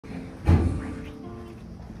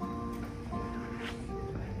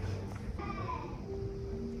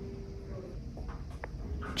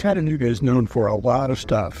Chattanooga is known for a lot of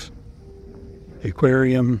stuff.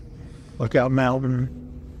 Aquarium, Lookout Mountain,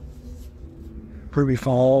 Ruby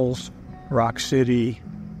Falls, Rock City,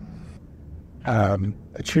 a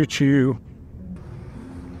choo-choo.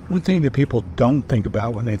 One thing that people don't think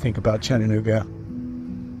about when they think about Chattanooga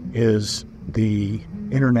is the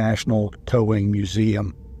International Towing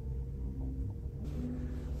Museum.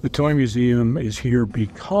 The Towing Museum is here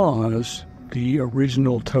because the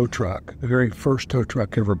original tow truck, the very first tow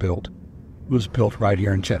truck ever built, was built right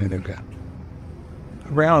here in Chattanooga.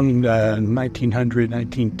 Around 1900,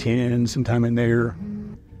 1910, sometime in there,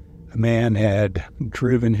 a man had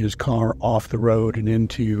driven his car off the road and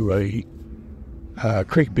into a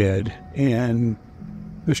creek bed, and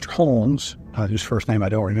Mr. Holmes, whose first name I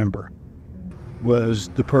don't remember, was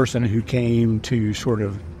the person who came to sort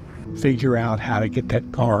of figure out how to get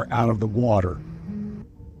that car out of the water.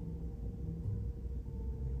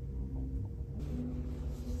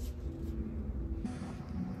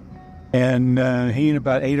 And he and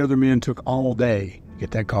about 8 other men took all day to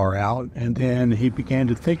get that car out. And then he began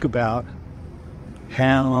to think about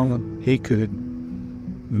how he could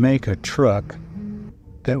make a truck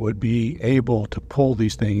that would be able to pull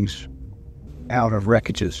these things out of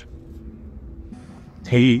wreckages.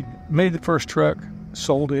 He made the first truck,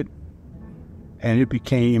 sold it, and it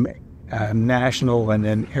became a national and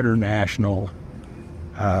then international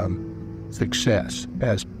success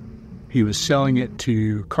as he was selling it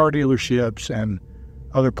to car dealerships and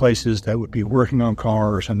other places that would be working on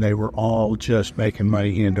cars, and they were all just making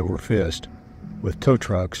money hand over fist with tow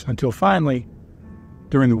trucks until finally,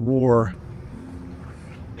 during the war,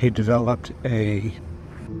 he developed a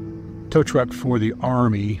tow truck for the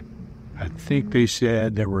Army. I think they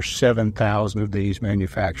said there were 7,000 of these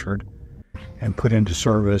manufactured and put into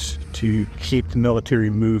service to keep the military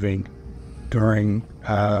moving during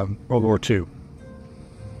World War II.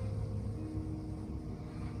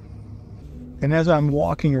 And as I'm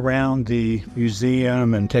walking around the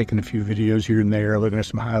museum and taking a few videos here and there, looking at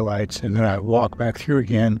some highlights, and then I walk back through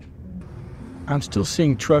again, I'm still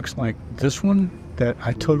seeing trucks like this one that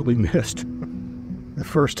I totally missed the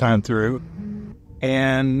first time through.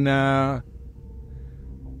 And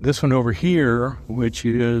this one over here, which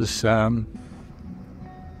is an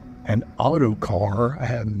auto car. I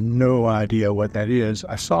have no idea what that is.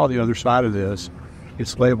 I saw the other side of this.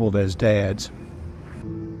 It's labeled as Dad's.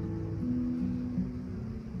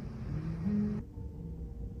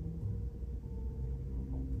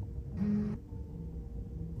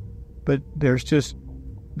 But there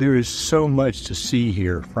is so much to see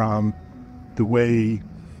here, from the way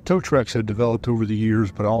tow trucks have developed over the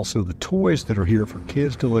years, but also the toys that are here for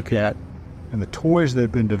kids to look at and the toys that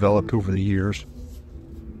have been developed over the years.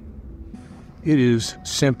 It is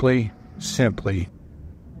simply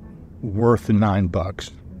worth the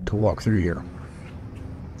 $9 to walk through here.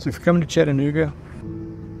 So if you're coming to Chattanooga,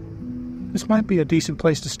 this might be a decent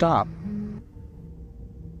place to stop.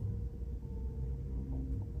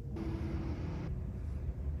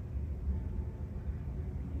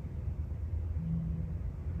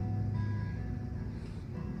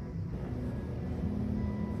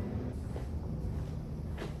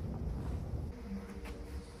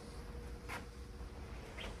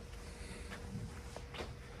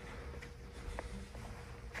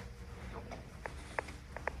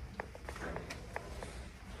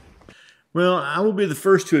 Well, I will be the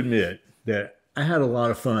first to admit that I had a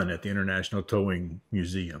lot of fun at the International Towing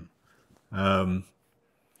Museum.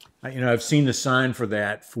 I've seen the sign for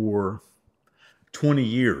that for 20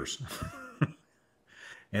 years.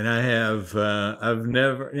 And I've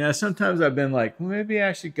never, sometimes I've been like, well, maybe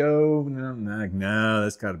I should go. And I'm like, no,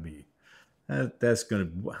 that's got to be,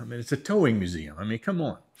 it's a towing museum. I mean, come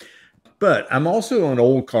on. But I'm also an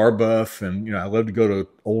old car buff, and, I love to go to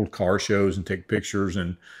old car shows and take pictures,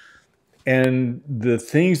 and the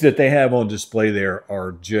things that they have on display there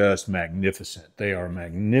are just magnificent. They are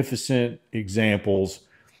magnificent examples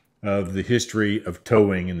of the history of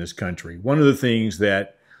towing in this country. One of the things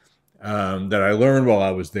that I learned while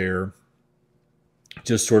I was there,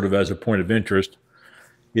 just sort of as a point of interest,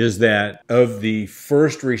 is that of the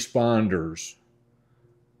first responders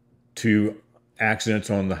to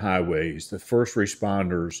accidents on the highways, the first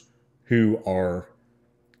responders who are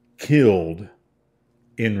killed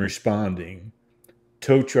in responding,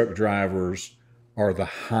 tow truck drivers are the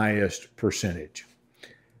highest percentage.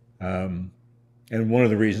 And one of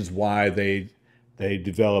the reasons why they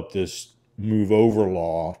developed this move over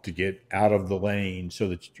law to get out of the lane so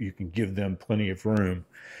that you can give them plenty of room.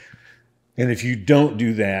 And if you don't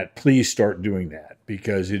do that, please start doing that,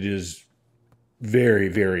 because it is Very,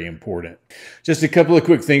 very important. Just a couple of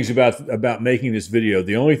quick things about making this video.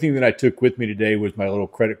 The only thing that I took with me today was my little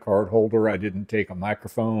credit card holder. I didn't take a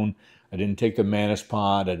microphone. I didn't take the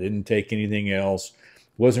Manus-Pod. I didn't take anything else.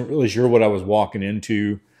 Wasn't really sure what I was walking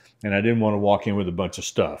into, and I didn't want to walk in with a bunch of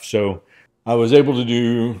stuff. So I was able to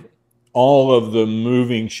do all of the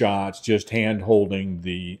moving shots just hand holding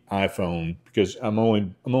the iPhone because I'm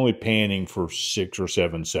only panning for 6 or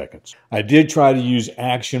 7 seconds. I did try to use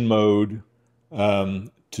action mode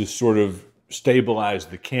to sort of stabilize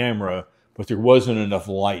the camera, but there wasn't enough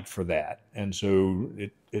light for that, and so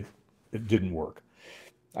it didn't work.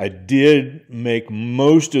 I did make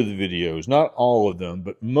most of the videos, not all of them,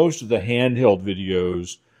 but most of the handheld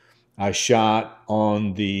videos I shot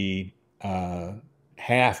on the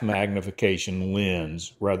half magnification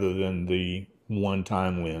lens rather than the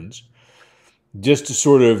one-time lens, just to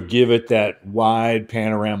sort of give it that wide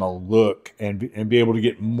panorama look and be able to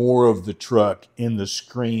get more of the truck in the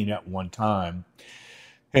screen at one time.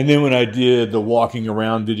 And then when I did the walking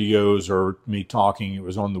around videos or me talking, it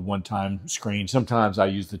was on the one-time screen. Sometimes I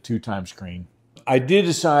use the two-time screen. I did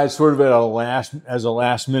decide sort of as a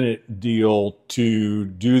last-minute deal to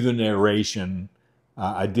do the narration.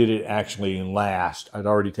 I did it actually in last. I'd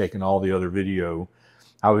already taken all the other video.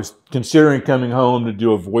 I was considering coming home to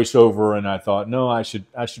do a voiceover, and I thought, no, I should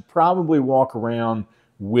probably walk around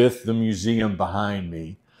with the museum behind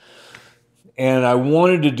me. And I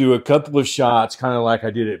wanted to do a couple of shots, kind of like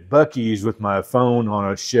I did at Buc-ee's with my phone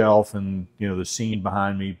on a shelf and, you know, the scene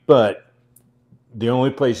behind me. But the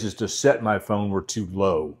only places to set my phone were too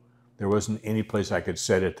low. There wasn't any place I could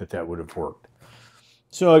set it that would have worked.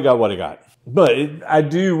 So I got what I got. But I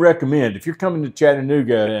do recommend, if you're coming to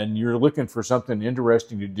Chattanooga and you're looking for something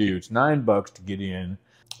interesting to do, it's $9 to get in.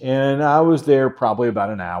 And I was there probably about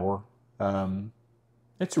an hour.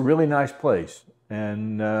 It's a really nice place,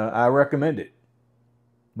 and I recommend it.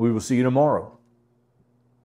 We will see you tomorrow.